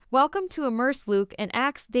Welcome to Immerse Luke and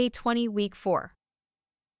Acts Day 20, Week 4.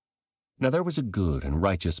 Now there was a good and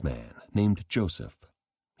righteous man named Joseph.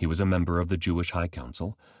 He was a member of the Jewish High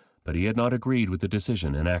Council, but he had not agreed with the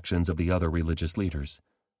decision and actions of the other religious leaders.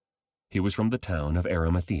 He was from the town of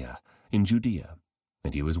Arimathea in Judea,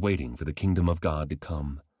 and he was waiting for the kingdom of God to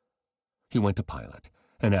come. He went to Pilate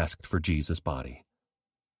and asked for Jesus' body.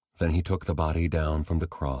 Then he took the body down from the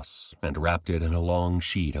cross and wrapped it in a long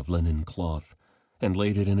sheet of linen cloth and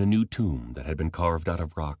laid it in a new tomb that had been carved out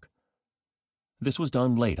of rock. This was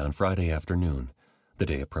done late on Friday afternoon, the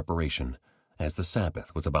day of preparation, as the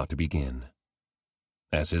Sabbath was about to begin.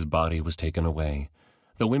 As his body was taken away,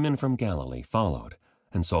 the women from Galilee followed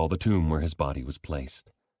and saw the tomb where his body was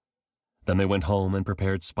placed. Then they went home and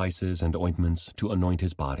prepared spices and ointments to anoint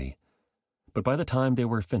his body. But by the time they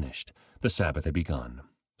were finished, the Sabbath had begun,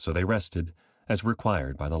 so they rested as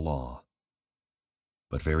required by the law.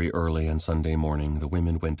 But very early on Sunday morning the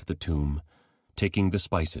women went to the tomb, taking the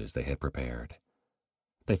spices they had prepared.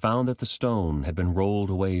 They found that the stone had been rolled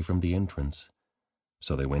away from the entrance.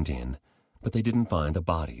 So they went in, but they didn't find the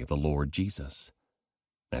body of the Lord Jesus.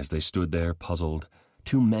 As they stood there puzzled,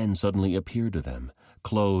 two men suddenly appeared to them,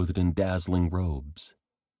 clothed in dazzling robes.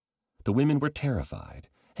 The women were terrified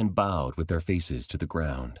and bowed with their faces to the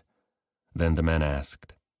ground. Then the men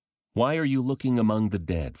asked, "Why are you looking among the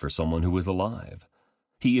dead for someone who is alive?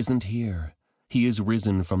 He isn't here. He is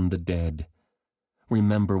risen from the dead.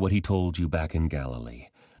 Remember what he told you back in Galilee,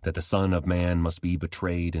 that the Son of Man must be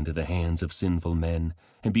betrayed into the hands of sinful men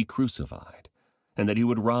and be crucified, and that he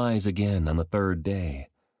would rise again on the third day."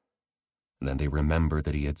 Then they remembered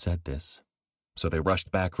that he had said this. So they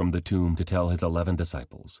rushed back from the tomb to tell his 11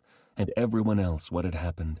 disciples and everyone else what had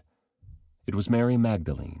happened. It was Mary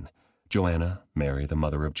Magdalene, Joanna, Mary the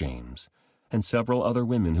mother of James, and several other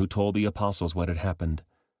women who told the apostles what had happened.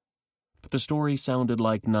 But the story sounded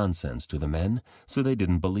like nonsense to the men, so they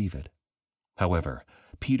didn't believe it. However,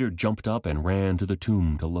 Peter jumped up and ran to the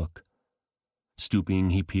tomb to look.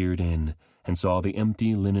 Stooping, he peered in and saw the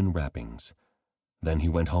empty linen wrappings. Then he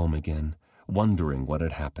went home again, wondering what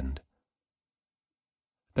had happened.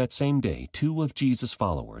 That same day, 2 of Jesus'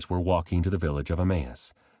 followers were walking to the village of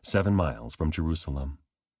Emmaus, 7 miles from Jerusalem.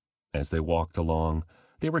 As they walked along,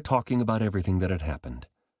 they were talking about everything that had happened.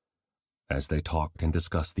 As they talked and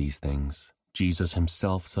discussed these things, Jesus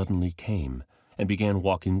himself suddenly came and began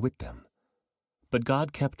walking with them. But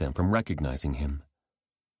God kept them from recognizing him.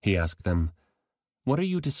 He asked them, "What are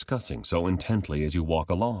you discussing so intently as you walk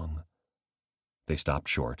along?" They stopped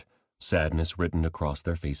short, sadness written across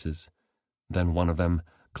their faces. Then one of them,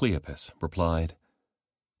 Cleopas, replied,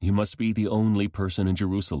 "You must be the only person in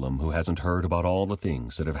Jerusalem who hasn't heard about all the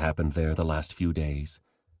things that have happened there the last few days."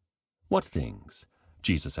 "What things?"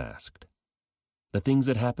 Jesus asked. "The things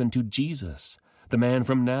that happened to Jesus, the man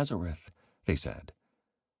from Nazareth," they said.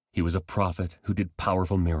 "He was a prophet who did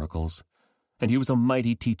powerful miracles, and he was a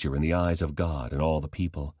mighty teacher in the eyes of God and all the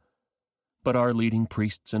people. But our leading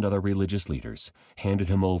priests and other religious leaders handed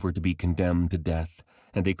him over to be condemned to death,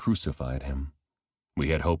 and they crucified him. We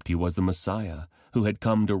had hoped he was the Messiah who had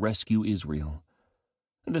come to rescue Israel.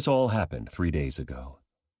 This all happened 3 days ago.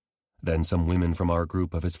 Then some women from our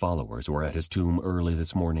group of his followers were at his tomb early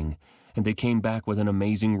this morning, and they came back with an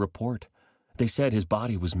amazing report. They said his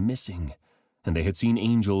body was missing, and they had seen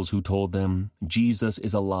angels who told them, 'Jesus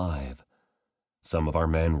is alive.' Some of our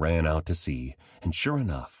men ran out to see, and sure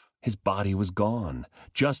enough, his body was gone,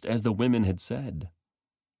 just as the women had said."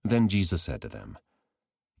 Then Jesus said to them,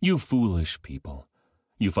 "You foolish people,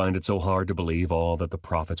 you find it so hard to believe all that the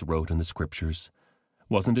prophets wrote in the scriptures?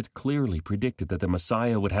 Wasn't it clearly predicted that the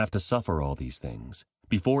Messiah would have to suffer all these things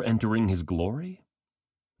before entering his glory?"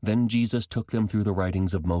 Then Jesus took them through the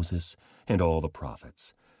writings of Moses and all the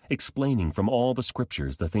prophets, explaining from all the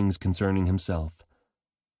scriptures the things concerning himself.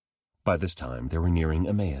 By this time they were nearing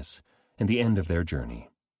Emmaus and the end of their journey.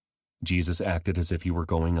 Jesus acted as if he were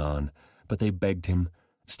going on, but they begged him,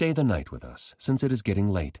 "Stay the night with us, since it is getting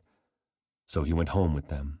late." So he went home with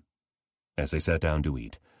them. As they sat down to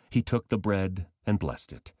eat, he took the bread and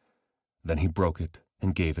blessed it. Then he broke it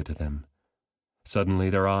and gave it to them. Suddenly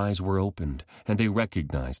their eyes were opened, and they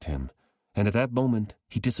recognized him, and at that moment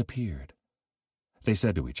he disappeared. They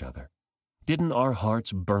said to each other, "Didn't our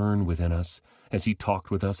hearts burn within us as he talked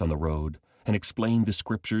with us on the road and explained the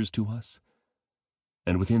scriptures to us?"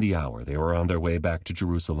 And within the hour they were on their way back to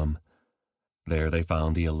Jerusalem. There they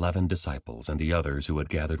found the 11 disciples and the others who had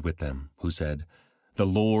gathered with them, who said, "The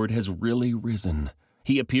Lord has really risen.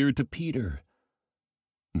 He appeared to Peter."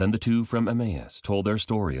 Then the 2 from Emmaus told their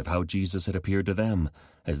story of how Jesus had appeared to them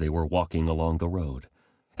as they were walking along the road,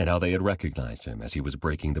 and how they had recognized him as he was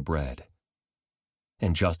breaking the bread.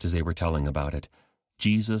 And just as they were telling about it,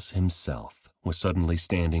 Jesus himself was suddenly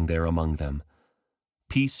standing there among them.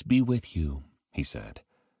 "Peace be with you," he said.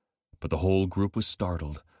 But the whole group was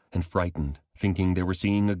startled and frightened, thinking they were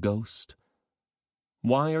seeing a ghost.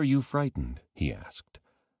 "Why are you frightened?" he asked.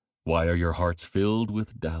 "Why are your hearts filled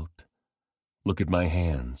with doubt? Look at my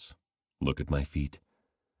hands. Look at my feet.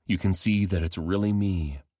 You can see that it's really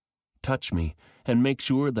me. Touch me and make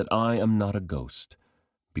sure that I am not a ghost,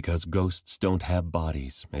 because ghosts don't have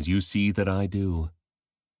bodies, as you see that I do."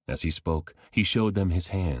 As he spoke, he showed them his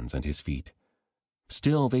hands and his feet.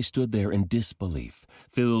 Still they stood there in disbelief,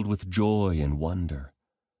 filled with joy and wonder.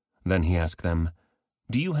 Then he asked them,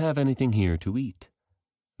 "Do you have anything here to eat?"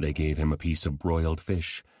 They gave him a piece of broiled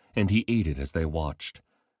fish, and he ate it as they watched.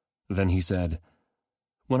 Then he said,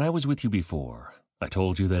 "When I was with you before, I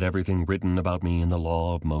told you that everything written about me in the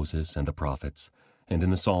law of Moses and the prophets and in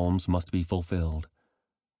the Psalms must be fulfilled."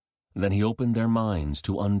 Then he opened their minds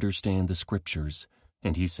to understand the Scriptures,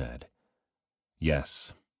 and he said,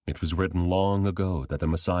 "Yes, it was written long ago that the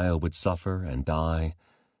Messiah would suffer and die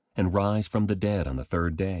and rise from the dead on the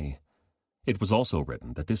third day. It was also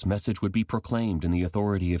written that this message would be proclaimed in the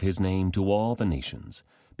authority of his name to all the nations,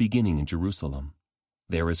 beginning in Jerusalem.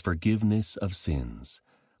 There is forgiveness of sins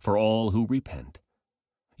for all who repent.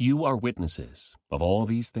 You are witnesses of all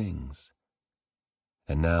these things.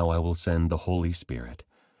 And now I will send the Holy Spirit,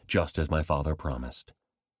 just as my Father promised.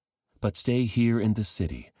 But stay here in the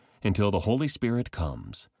city until the Holy Spirit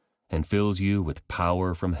comes and fills you with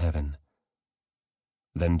power from heaven."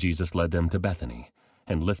 Then Jesus led them to Bethany,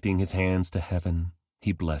 and lifting his hands to heaven,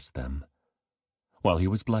 he blessed them. While he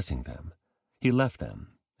was blessing them, he left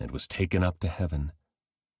them and was taken up to heaven.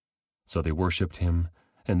 So they worshipped him,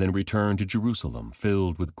 and then returned to Jerusalem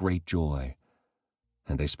filled with great joy.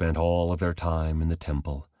 And they spent all of their time in the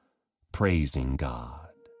temple, praising God.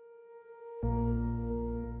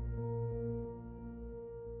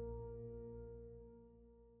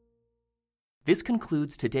 This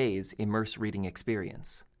concludes today's Immerse reading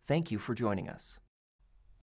experience. Thank you for joining us.